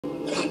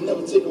but I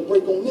never take a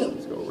break on them.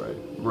 Let's go, Ray.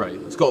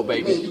 Right, let's go,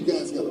 baby. Man, you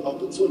guys got an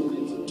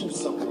opportunity to do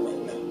something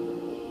right now.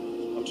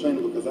 I'm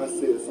training because I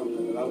said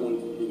something that I wanted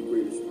to be the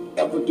greatest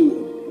ever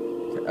do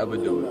it. Ever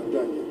do it. I'm not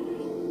done yet.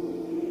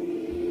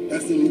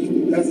 That's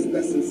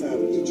inside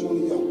of each one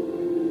of y'all.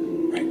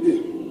 Right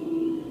there.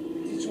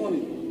 Each one of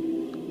you.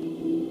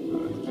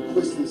 The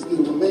question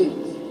still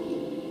remains.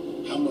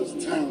 How much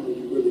time will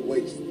you really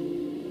waste?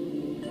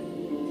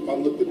 If I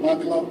looked at my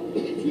clock,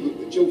 if you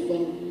looked at your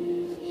phone,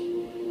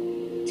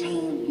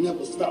 time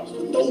never stops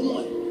for no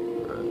one.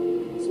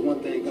 It's the one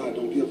thing God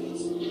don't give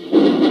us.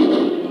 When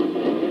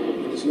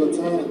it's your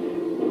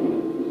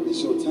time,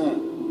 it's your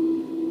time.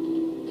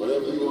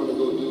 Whatever you want to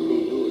go do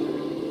it.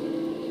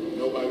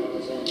 Nobody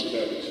concerned with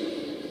that with you.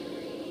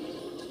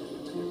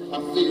 I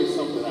figured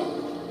something out.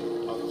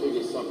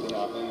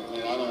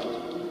 And I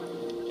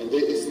don't,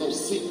 it's no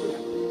secret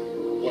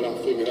what I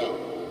figured out.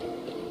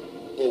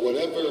 But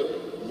whatever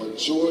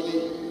majority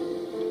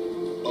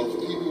of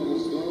people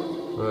was doing,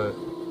 right,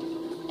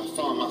 I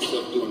found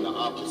myself doing the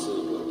opposite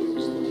of what they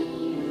was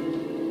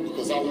doing.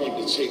 Because I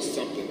wanted to chase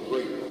something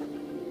great.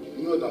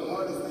 You know what the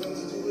hardest thing to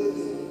do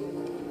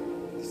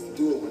is to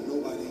do it when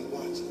nobody ain't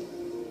watching.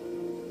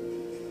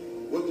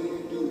 What do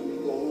you do when you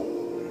go home?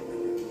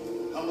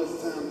 How much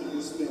time do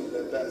you spend with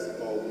that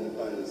basketball when you're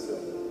by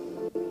yourself?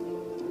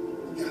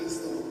 You gotta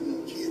start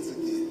being kids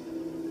again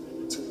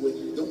to where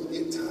you don't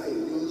get tired.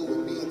 You don't know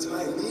what being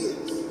tired is.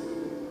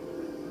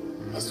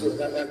 That's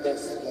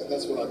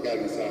what I got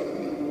inside of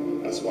me.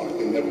 That's why I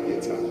can never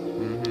get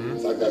tired.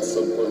 Because I got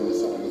something burning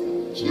inside of me.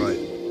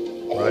 Right.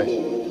 All over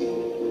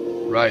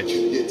again. Right.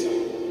 You get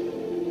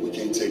tired. We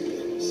can't take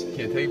breaks.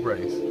 Can't take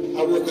breaks.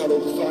 I work out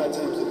over 5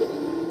 times a day.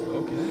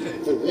 Okay.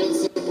 For one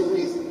simple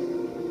reason.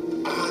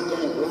 I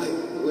don't like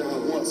where I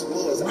once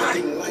was. Right. I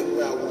didn't like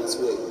where I once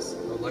was.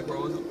 Don't like where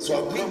I was. So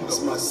I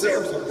promised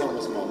myself, I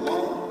promised my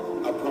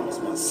mom, I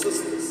promised my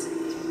sisters,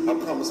 I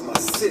promised my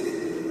city,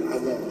 I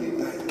won't be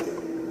back there.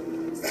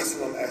 That's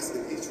what I'm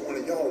asking each one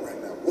of y'all right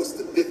now. What's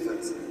the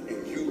difference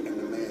in you and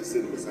the man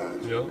sitting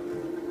beside you? Yeah.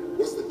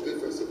 What's the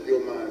difference of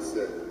your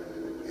mindset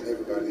and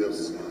everybody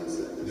else's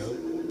mindset? Yeah.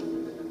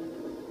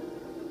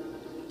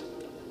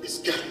 It's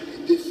gotta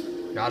be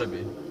different. Gotta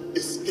be.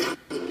 It's gotta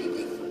be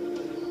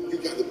different. You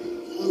gotta be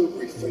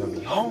hungry for it.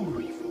 Be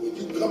hungry. When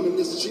you come in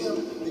this gym,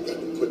 you got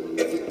to put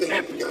everything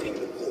you got on the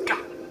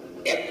court.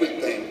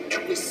 Everything,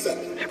 every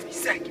second. Every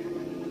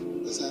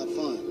second. Let's have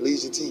fun. Lead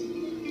your team.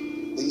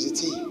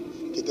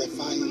 Get that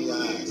fire in your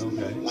eyes.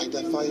 Okay. Light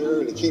that fire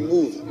early. Keep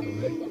moving.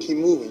 Okay. Keep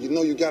moving. You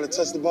know you got to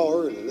touch the ball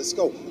early. Let's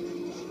go.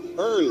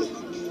 Early.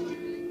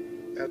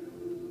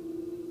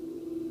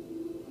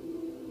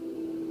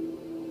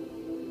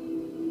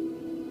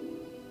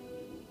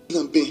 We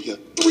done been here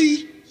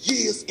 3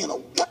 years in a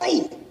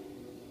row.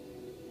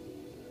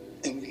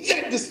 And we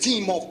let this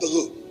team off the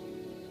hook.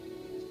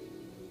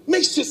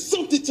 Make sure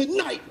something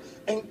tonight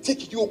ain't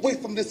taking you away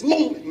from this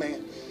moment,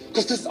 man.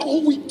 Because that's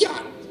all we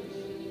got.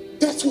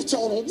 That's what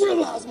y'all don't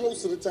realize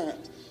most of the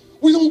times.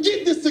 We don't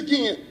get this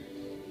again.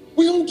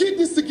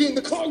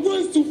 The clock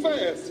runs too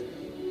fast.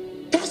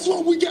 That's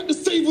why we got to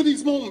savor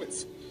these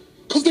moments.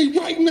 Because they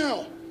right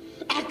now.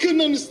 I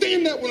couldn't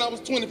understand that when I was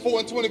 24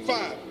 and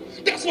 25.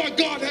 That's why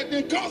God had to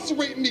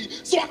incarcerate me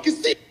so I could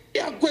see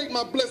how great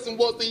my blessing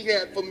was that he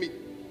had for me.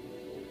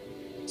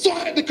 So I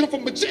had to come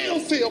from a jail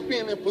cell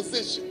being in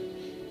position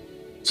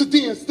to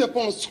then step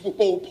on a Super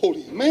Bowl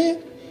podium,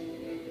 man.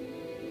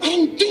 I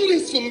don't do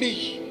this for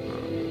me.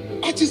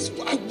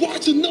 I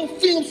watch enough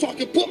film so I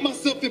can put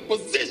myself in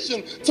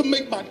position to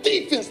make my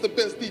defense the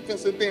best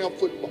defense in damn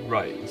football.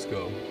 Right, let's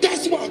go.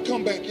 That's why I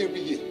come back every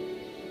year.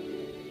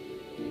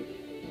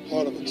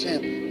 Heart of a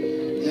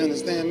champion. You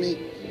understand me?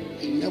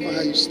 Ain't never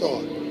how you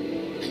start.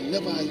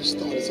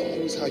 It's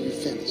always how you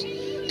finish.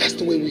 That's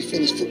the way we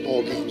finish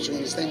football games. You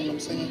understand what I'm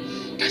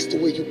saying? That's the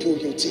way you pull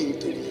your team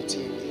through when your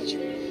team needs you.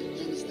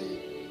 You understand?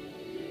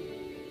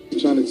 I'm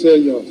trying to tell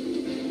y'all,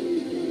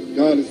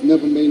 God has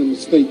never made a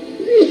mistake.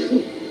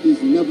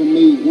 He's never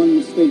made one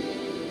mistake.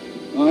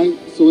 All right?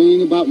 So it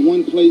ain't about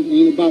one play. It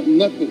ain't about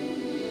nothing.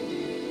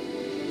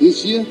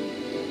 This year,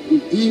 we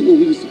did what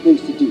we were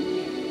supposed to do.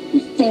 We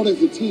fought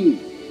as a team.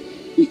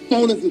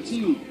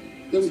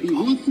 There will be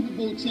one Super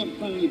Bowl champ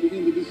crowned at the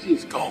end of this year.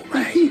 Let's go,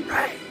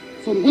 right.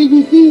 So the way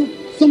we feel,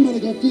 somebody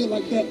gonna feel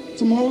like that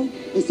tomorrow,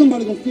 and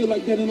somebody gonna feel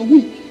like that in a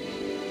week.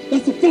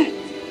 That's a fact.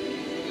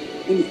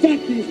 And the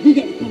fact is, we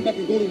got to come back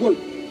and go to work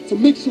to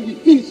make sure we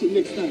finish it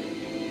next time.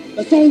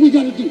 That's all we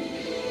got to do.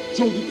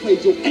 Joe, you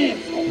played your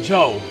ass off.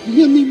 Joe. You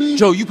hear me, man?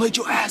 Joe, you played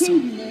your ass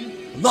off.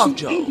 Love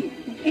Joe. Don't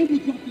ever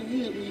drop your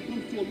head when it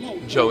comes to a loss.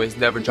 Joe has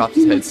never dropped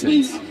his head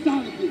since.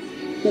 Outside of this,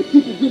 that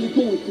people really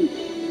going through.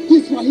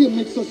 This right here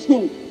makes us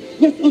strong.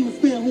 Let's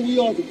understand who we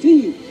are as a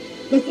team.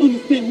 Let's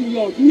understand who we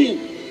are as men.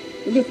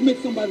 And let's make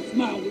somebody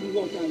smile when we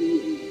walk out of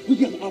here. We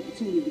got an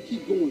opportunity to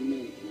keep going,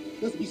 man.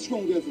 Let's be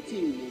stronger as a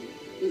team, man.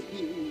 Let's be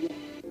who we are.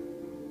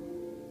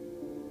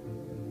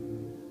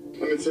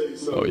 Let me tell you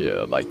something. Oh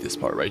yeah, I like this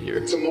part right here.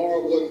 If tomorrow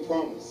wasn't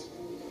promised,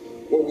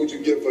 what would you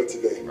give for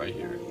today? Right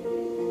here.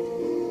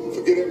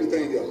 Forget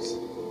everything else.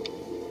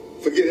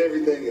 Forget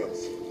everything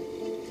else.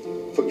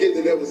 Forget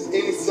that there was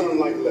any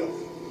sunlight left.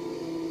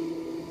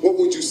 What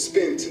would you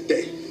spend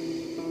today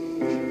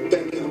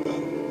thinking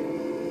about?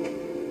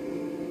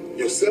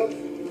 Yourself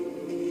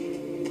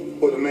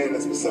or the man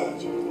that's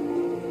beside you?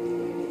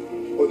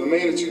 Or the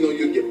man that you know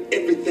you'll give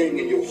everything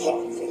in your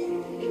heart for?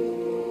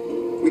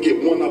 We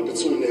get one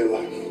opportunity in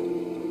life,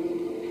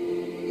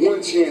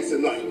 one chance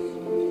in life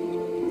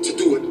to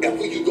do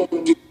whatever you're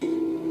going to do,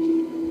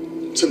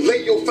 to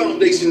lay your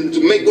foundation, to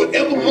make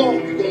whatever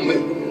mark you're going to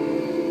make,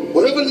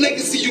 whatever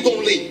legacy you're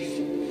going to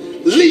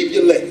leave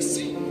your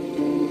legacy.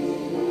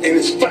 And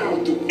it's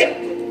found through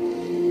effort.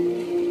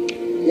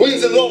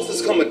 Wins and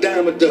losses come a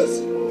dime a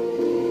dozen.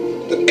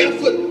 The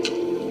effort,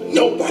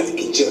 nobody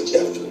can judge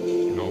effort.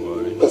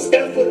 Nobody. Because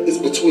effort is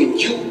between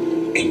you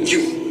and you.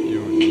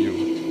 You and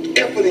you.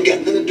 Effort ain't got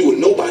nothing to do with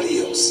nobody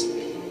else.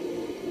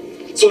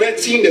 So that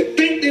team that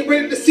think they're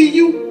ready to see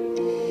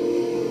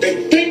you,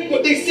 they think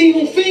what they seen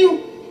on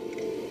film,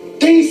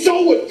 they ain't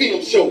saw what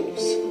film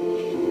shows.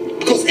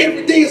 Because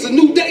every day is a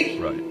new day.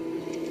 Right.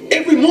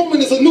 Every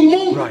moment is a new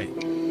moment. Right.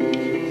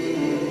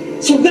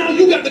 So now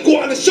you got to go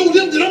out and show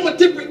them that I'm a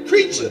different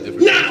creature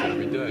now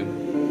Every day.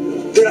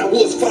 than I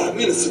was 5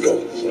 minutes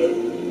ago. Yeah.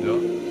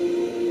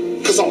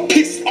 Because I'm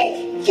pissed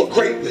off for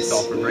greatness. Pissed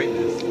off for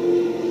greatness.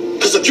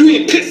 Because if you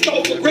ain't pissed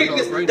off for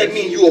greatness, that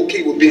means you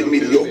okay with being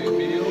mediocre.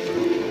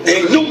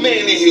 Ain't no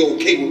man in here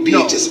okay with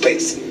being just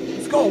basic.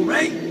 Let's go,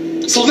 Ray.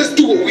 So let's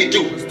do what we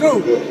do. Let's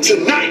do it.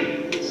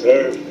 Tonight,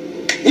 sir,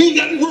 we ain't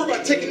got to worry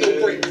about taking no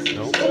breaks.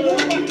 No. Don't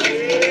worry about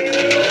taking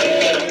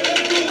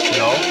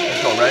No.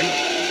 Let's go, Ray.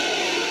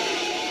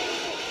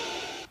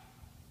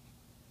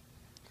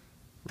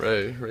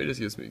 Ray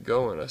just gets me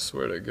going, I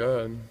swear to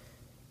God.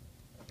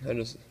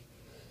 It's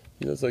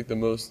like the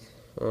most,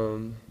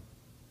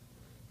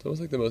 it's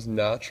almost like the most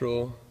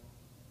natural,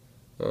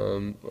 I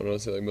don't want to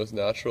say like most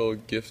natural,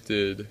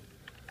 gifted,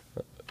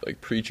 like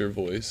preacher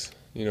voice.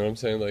 You know what I'm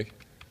saying? Like,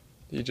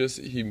 I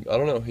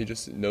don't know, he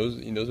just knows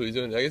what he's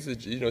doing. I guess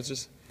it's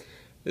just,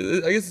 I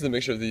guess it's a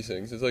mixture of these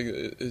things. It's like,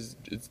 it's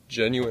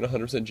genuine,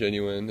 100%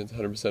 genuine, it's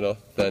 100%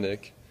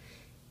 authentic.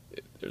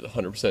 There's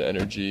 100%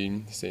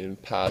 energy, same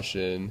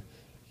passion.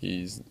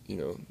 He's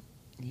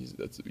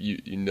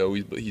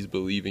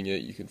believing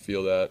it. You can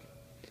feel that.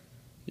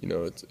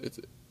 It's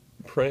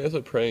praying. That's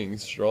why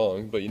praying's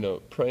strong. But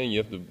praying, you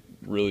have to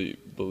really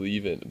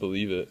believe it.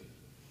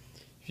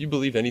 If you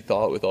believe any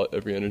thought with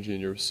every energy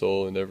in your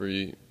soul and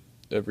every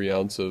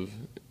ounce of,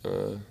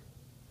 I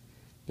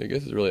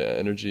guess it's really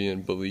energy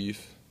and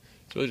belief.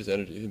 It's really just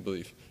energy and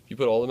belief. If you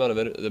put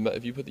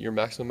if you put your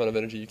maximum amount of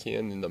energy you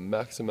can in the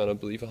maximum amount of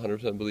belief,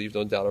 100% belief,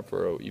 don't doubt it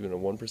for even a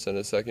 1%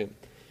 a second.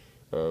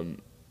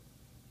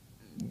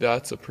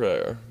 That's a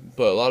prayer.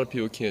 But a lot of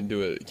people can't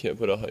do it. Can't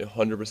put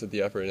 100%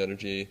 the effort and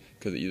energy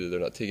because either they're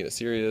not taking it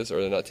serious,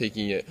 or they're not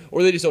taking it,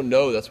 or they just don't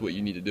know that's what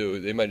you need to do.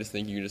 They might just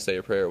think you can just say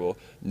a prayer. Well,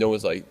 no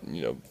one's almost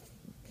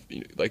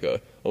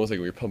like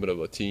when you're pumping up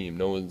a team.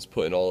 No one's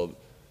putting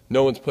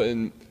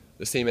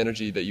the same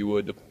energy that you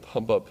would to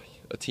pump up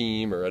a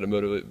team or at a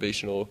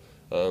motivational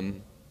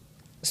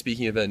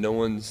speaking event. No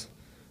one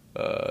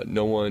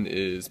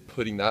is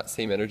putting that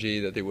same energy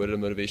that they would at a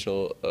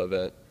motivational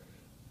event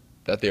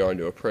that they are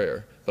into a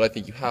prayer. But I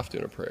think you have to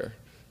in a prayer.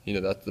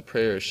 That the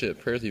prayer is shit.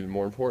 Prayer is even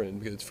more important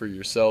because it's for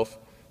yourself.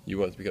 You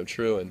want it to become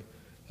true, and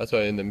that's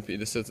why. And then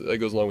that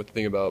goes along with the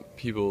thing about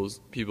people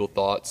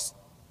thoughts.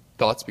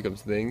 Thoughts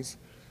becomes things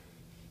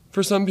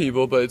for some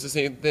people, but it's the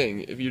same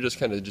thing. If you're just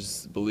kind of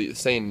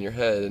saying in your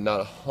head and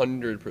not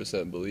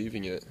 100%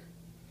 believing it,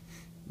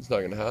 it's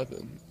not going to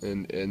happen.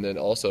 And then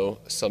also,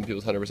 some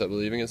people's 100%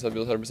 believing and some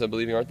people's 100%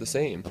 believing aren't the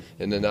same.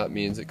 And then that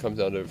means it comes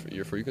down to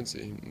your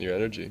frequency, your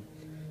energy.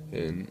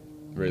 And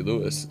Ray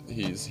Lewis,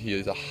 he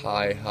has a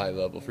high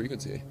level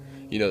frequency.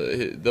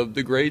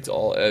 The grades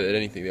all at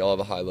anything, they all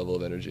have a high level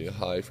of energy, a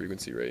high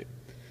frequency rate.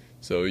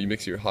 So you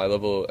mix your high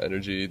level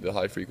energy, the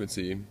high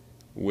frequency,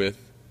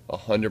 with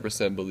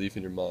 100% belief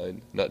in your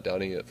mind, not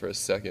doubting it for a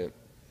second,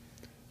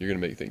 you're gonna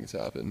make things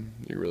happen.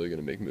 You're really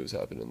gonna make moves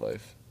happen in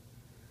life.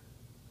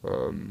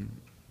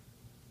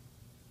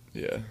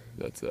 Yeah,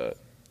 that's that.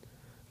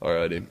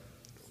 Alrighty.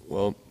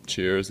 Well,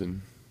 cheers,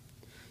 and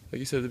like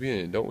you said at the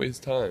beginning, don't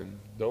waste time.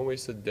 Don't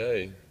waste a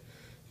day,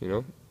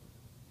 And,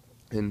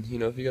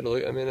 if you gotta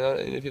look, if you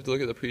have to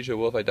look at the pre-show,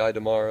 well, if I die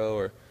tomorrow,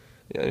 or,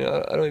 I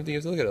don't even think you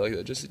have to look at it like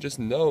that. Just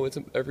know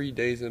every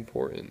day is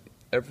important.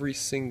 Every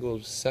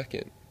single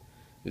second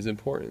is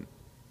important.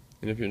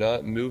 And if you're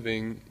not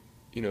moving,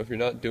 if you're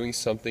not doing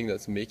something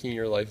that's making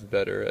your life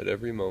better at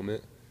every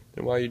moment,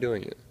 then why are you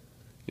doing it?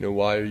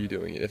 Why are you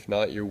doing it? If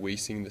not, you're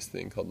wasting this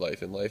thing called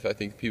life. And life, I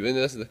think people,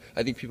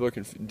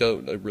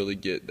 don't really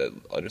get that,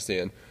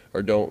 understand,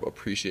 or don't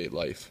appreciate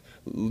life.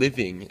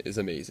 Living is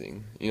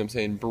amazing. You know what I'm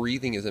saying?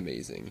 Breathing is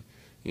amazing.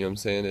 You know what I'm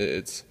saying?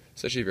 It's,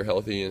 especially if you're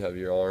healthy and have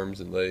your arms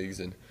and legs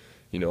and,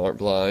 aren't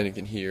blind and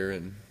can hear,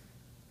 and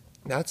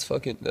that's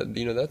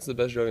that's the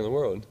best drug in the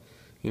world.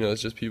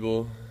 It's just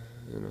people,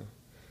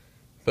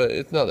 but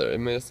it's not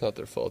it's not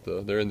their fault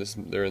though.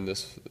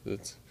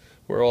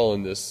 We're all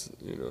in this,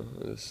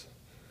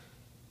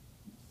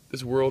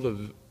 this world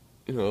of,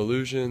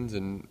 illusions,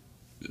 and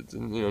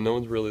no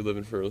one's really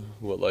living for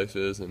what life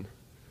is, and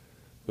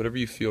whatever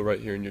you feel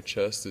right here in your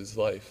chest is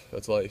life.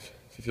 That's life.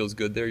 If it feels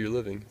good there, you're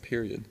living.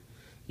 Period.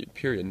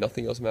 Period.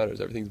 Nothing else matters.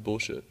 Everything's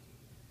bullshit.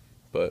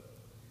 But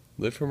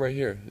live from right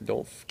here.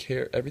 Don't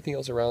care. Everything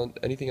else around,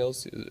 anything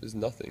else is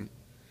nothing.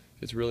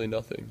 It's really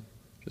nothing.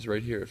 Just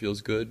right here. It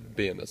feels good.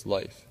 Bam. That's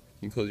life.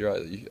 You can close your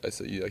eyes.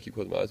 I keep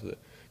closing my eyes with it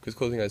because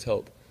closing eyes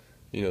help.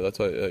 That's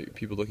why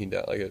people looking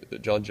down,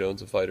 like John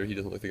Jones, a fighter, he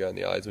doesn't look the guy in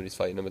the eyes when he's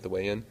fighting him at the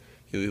weigh-in.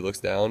 He looks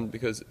down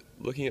because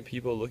looking at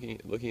people, looking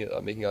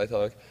at making eye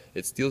talk,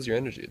 it steals your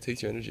energy. It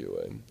takes your energy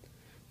away.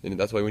 And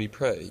that's why when you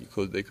pray,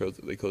 they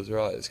close their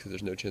eyes because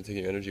there's no chance of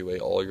taking your energy away.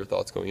 All your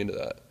thoughts going into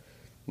that.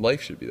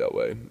 Life should be that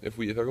way. If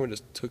everyone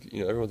just took,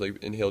 everyone's like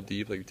inhale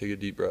deep, like take a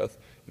deep breath.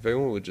 If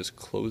everyone would just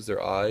close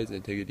their eyes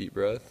and take a deep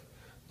breath,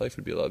 life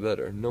would be a lot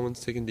better. No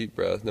one's taking deep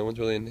breath. No one's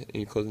really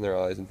closing their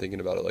eyes and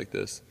thinking about it like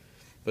this.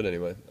 But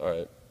anyway, all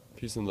right.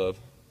 Peace and love.